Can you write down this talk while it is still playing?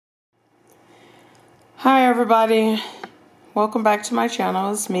Hi everybody, welcome back to my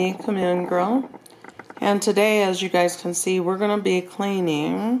channel. It's me, Chameleon Girl, and today, as you guys can see, we're going to be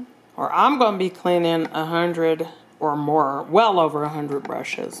cleaning, or I'm going to be cleaning 100 or more, well over 100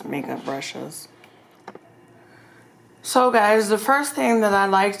 brushes, makeup brushes. So guys, the first thing that I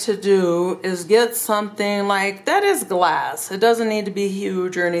like to do is get something like, that is glass. It doesn't need to be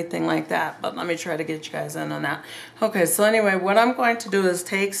huge or anything like that, but let me try to get you guys in on that. Okay, so anyway, what I'm going to do is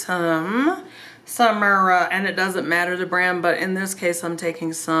take some and it doesn't matter the brand, but in this case I'm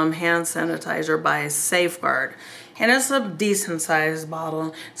taking some hand sanitizer by Safeguard, and it's a decent sized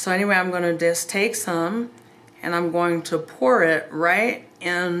bottle. So anyway, I'm going to just take some and I'm going to pour it right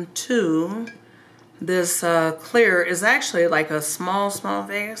into this clear. Is actually like a small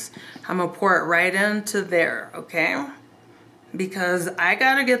vase. I'm going to pour it right into there, okay? Because I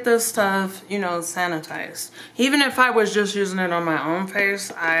gotta get this stuff, you know, sanitized. Even if I was just using it on my own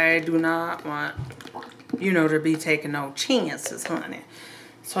face, I do not want, you know, to be taking no chances, honey.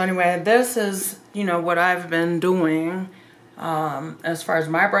 So anyway, this is, you know, what I've been doing as far as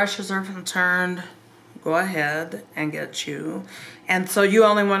my brushes are concerned. Go ahead and get you. And so you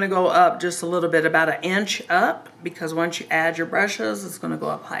only want to go up just a little bit, about an inch up, because once you add your brushes, it's going to go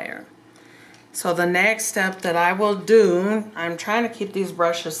up higher. So the next step that I will do, I'm trying to keep these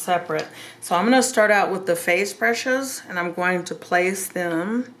brushes separate. So I'm going to start out with the face brushes, and I'm going to place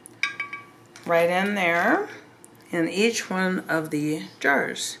them right in there in each one of the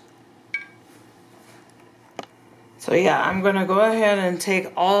jars. So yeah, I'm going to go ahead and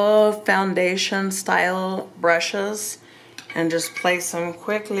take all foundation style brushes and just place them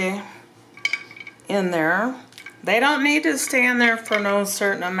quickly in there. They don't need to stay in there for no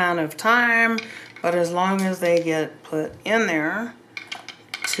certain amount of time, but as long as they get put in there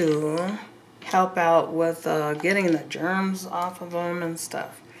to help out with getting the germs off of them and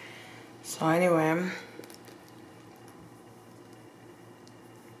stuff. So anyway,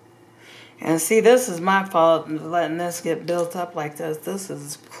 and see, this is my fault letting this get built up like this. This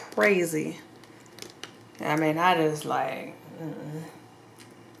is crazy. I mean, I just like...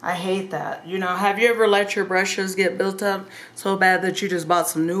 I hate that. You know, have you ever let your brushes get built up so bad that you just bought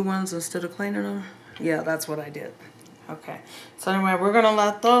some new ones instead of cleaning them? Yeah, that's what I did. Okay. So anyway, we're going to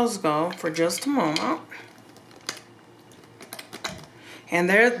let those go for just a moment. And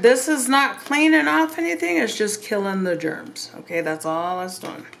this is not cleaning off anything. It's just killing the germs. Okay, that's all it's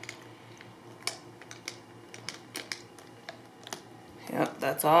doing. Yep,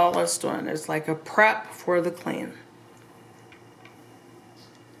 that's all it's doing. It's like a prep for the clean.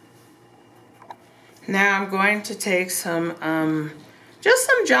 Now I'm going to take some, just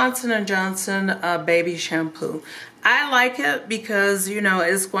some Johnson & Johnson baby shampoo. I like it because, you know,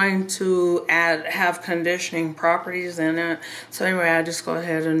 it's going to have conditioning properties in it. So anyway, I just go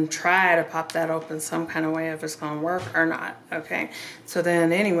ahead and try to pop that open some kind of way if it's going to work or not, okay? So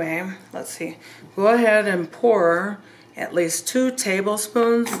then anyway, let's see. Go ahead and pour at least 2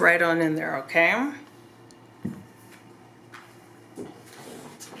 tablespoons right on in there, okay?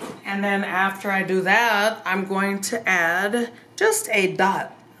 And then after I do that, I'm going to add just a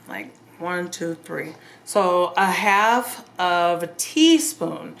dot, like 1, 2, 3. So a half of a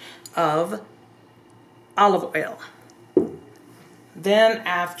teaspoon of olive oil. Then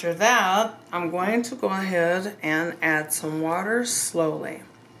after that, I'm going to go ahead and add some water slowly.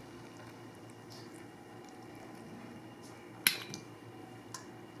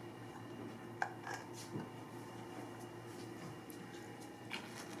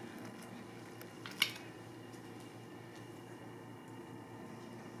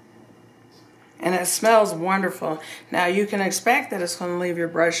 And it smells wonderful. Now you can expect that it's going to leave your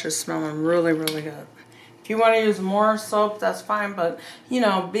brushes smelling really, really good. If you want to use more soap, that's fine, but you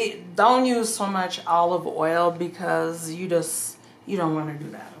know, don't use so much olive oil because you don't want to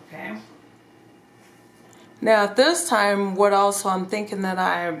do that, okay? Now at this time, what also I'm thinking that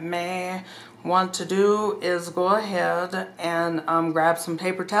I may want to do is go ahead and grab some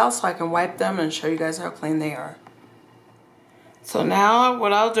paper towels so I can wipe them and show you guys how clean they are. So now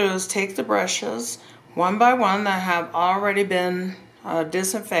what I'll do is take the brushes one by one that have already been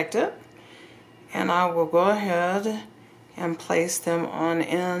disinfected, and I will go ahead and place them on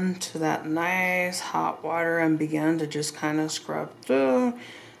into that nice hot water and begin to just kind of scrub through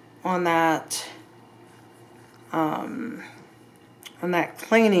on that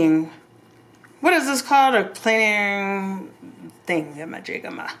cleaning. What is this called? A cleaning thing.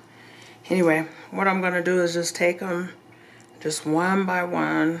 Anyway, what I'm going to do is just take them just one by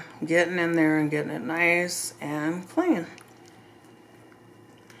one, getting in there and getting it nice and clean.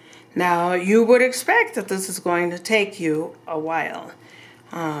 Now, you would expect that this is going to take you a while.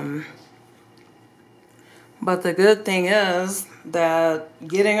 But the good thing is that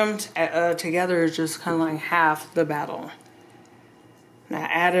getting them together is just kind of like half the battle. Now I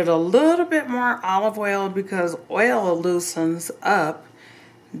added a little bit more olive oil because oil loosens up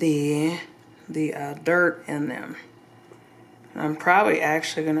the dirt in them. I'm probably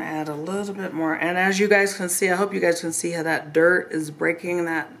actually going to add a little bit more. And as you guys can see, I hope you guys can see how that dirt is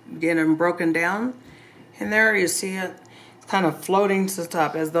getting broken down in there. You see it? It's kind of floating to the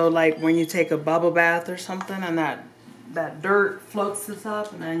top as though like when you take a bubble bath or something and that dirt floats to the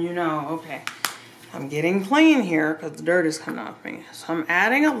top, and then you know, okay, I'm getting clean here because the dirt is coming off me. So I'm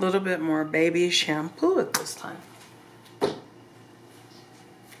adding a little bit more baby shampoo at this time.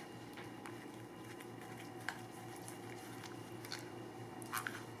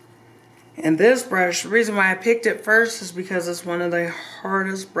 And this brush, the reason why I picked it first is because it's one of the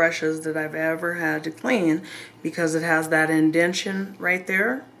hardest brushes that I've ever had to clean, because it has that indentation right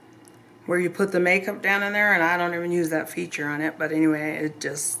there where you put the makeup down in there, and I don't even use that feature on it, but anyway,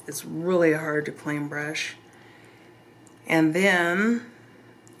 it's really a hard to clean brush. And then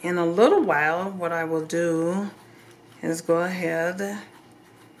in a little while, what I will do is go ahead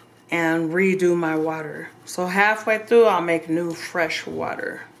and redo my water. So halfway through, I'll make new fresh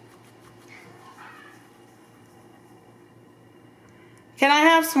water. Can I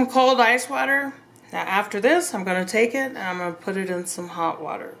have some cold ice water? Now after this, I'm going to take it and I'm going to put it in some hot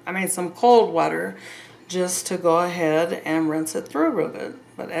water. I mean some cold water, just to go ahead and rinse it through real good.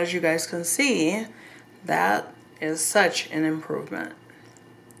 But as you guys can see, that is such an improvement.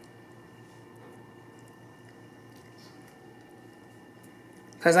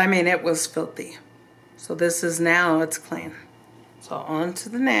 Because I mean it was filthy. So this is now, it's clean. So on to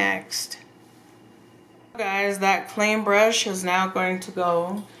the next. Guys, that clean brush is now going to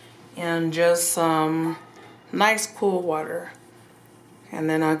go in just some nice cool water, and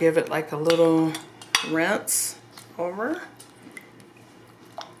then I'll give it like a little rinse over.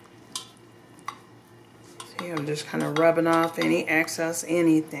 See, I'm just kind of rubbing off any excess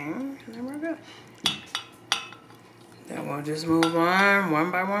anything, and then we're good. Then we'll just move on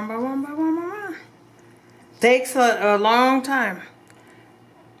one by one by one by one by one. Takes a long time.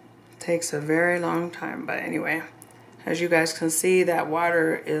 Takes a very long time, but anyway, as you guys can see, that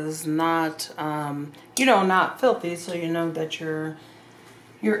water is not not filthy, so you know that your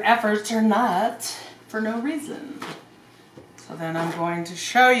efforts are not for no reason. So then I'm going to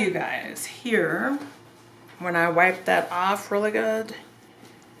show you guys here when I wipe that off really good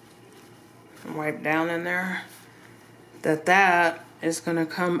and wipe down in there, that is going to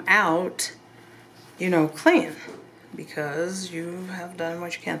come out clean, because you have done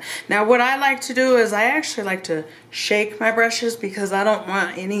what you can. Now what I like to do is I actually like to shake my brushes, because I don't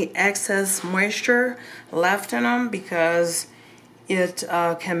want any excess moisture left in them, because it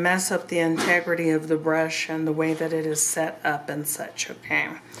can mess up the integrity of the brush and the way that it is set up and such, okay?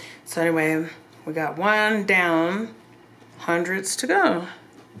 So anyway, we got one down, hundreds to go.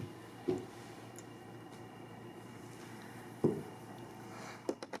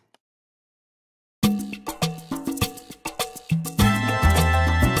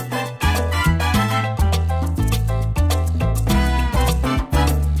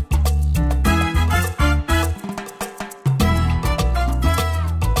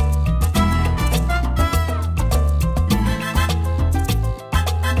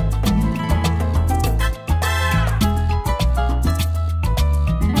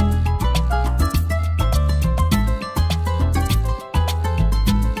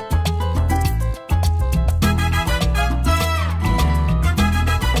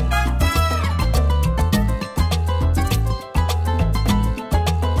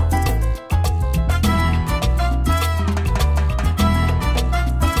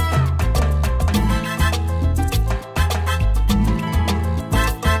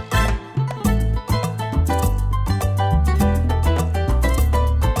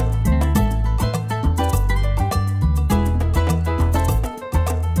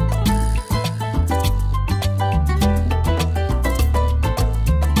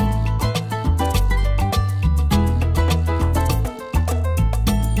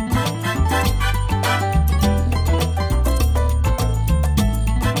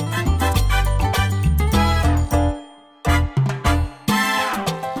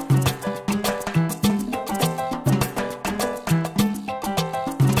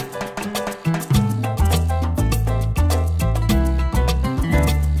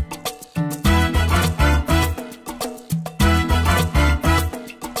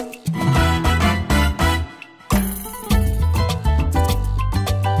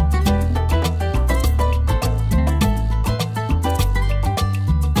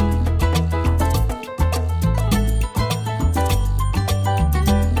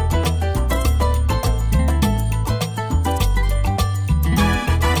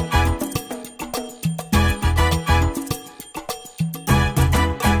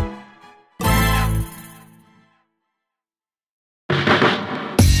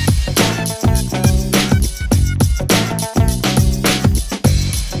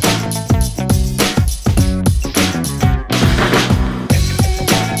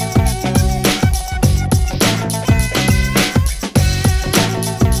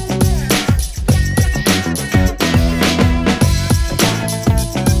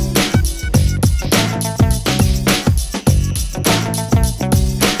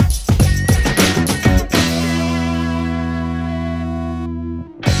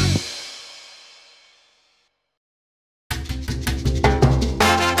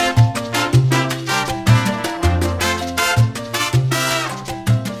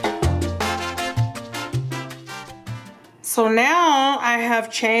 So now I have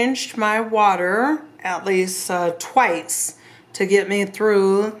changed my water at least twice to get me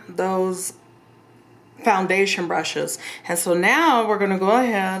through those foundation brushes. And so now we're going to go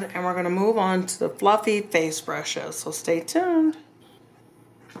ahead and we're going to move on to the fluffy face brushes. So stay tuned.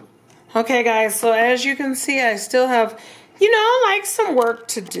 Okay guys, so as you can see, I still have, you know, like some work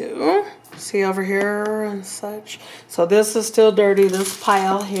to do. See over here and such. So this is still dirty, this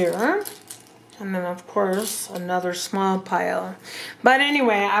pile here. And then of course, another small pile. But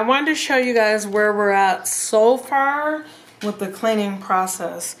anyway, I wanted to show you guys where we're at so far with the cleaning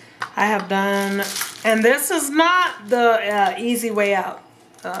process. I have done, and this is not the easy way out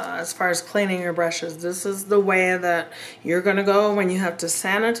as far as cleaning your brushes. This is the way that you're gonna go when you have to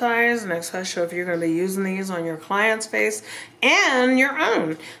sanitize, and especially if you're gonna be using these on your client's face and your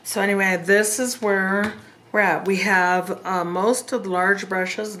own. So anyway, this is where we're at. We have most of the large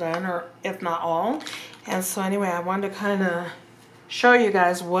brushes done, or if not all. And so anyway, I wanted to kind of show you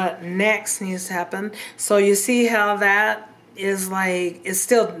guys what next needs to happen. So you see how that is like, it's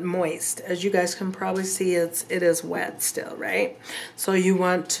still moist. As you guys can probably see, it is wet still, right? So you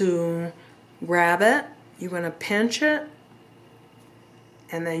want to grab it, you want to pinch it,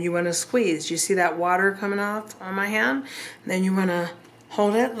 and then you want to squeeze. You see that water coming off on my hand? And then you want to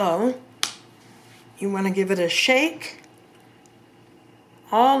hold it low. You want to give it a shake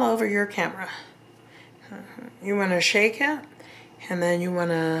all over your camera. You want to shake it, and then you want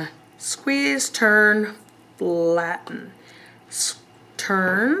to squeeze, turn, flatten.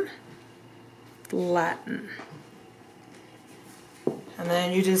 Turn, flatten. And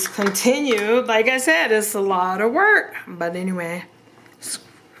then you just continue. Like I said, it's a lot of work. But anyway,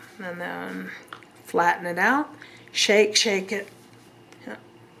 and then flatten it out. Shake, shake it.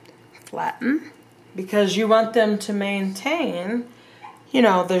 Flatten. Because you want them to maintain, you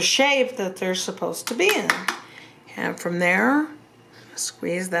know, the shape that they're supposed to be in. And from there,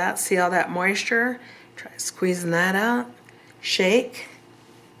 squeeze that. See all that moisture? Try squeezing that out. Shake.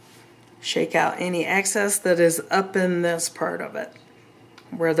 Shake out any excess that is up in this part of it,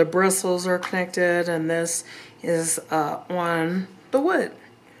 where the bristles are connected, and this is on the wood.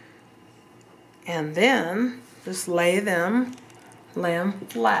 And then just lay them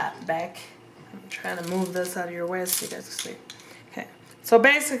flat back. I'm trying to move this out of your way so you guys can see. Okay, so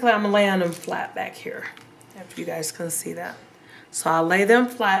basically I'm laying them flat back here, if you guys can see that. So I'll lay them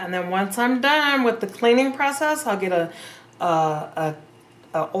flat, and then once I'm done with the cleaning process, I'll get a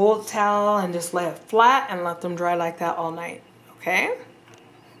old towel and just lay it flat and let them dry like that all night, okay?